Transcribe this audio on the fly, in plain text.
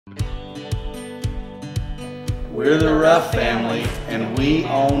We're the Ruff family, and we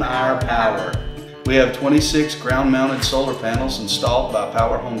own our power. We have 26 ground-mounted solar panels installed by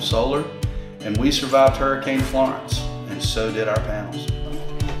POWERHOME Solar, and we survived Hurricane Florence, and so did our panels.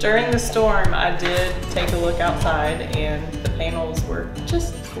 During the storm, I did take a look outside, and the panels were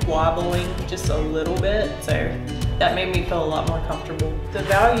just wobbling just a little bit, so that made me feel a lot more comfortable. The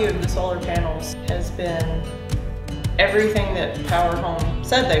value of the solar panels has been everything that POWERHOME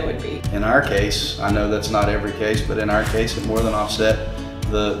said they would be. In our case, I know that's not every case, but in our case it more than offset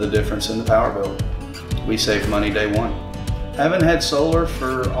the difference in the power bill. We saved money day one. Having had solar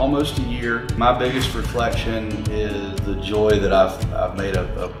for almost a year, my biggest reflection is the joy that I've made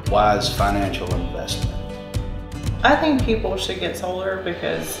a wise financial investment. I think people should get solar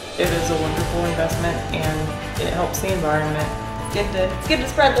because it is a wonderful investment and it helps the environment. It's good to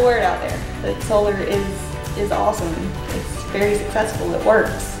spread the word out there that solar is awesome. It's very successful. It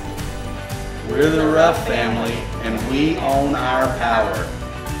works. We're the Ruff family, and we own our power.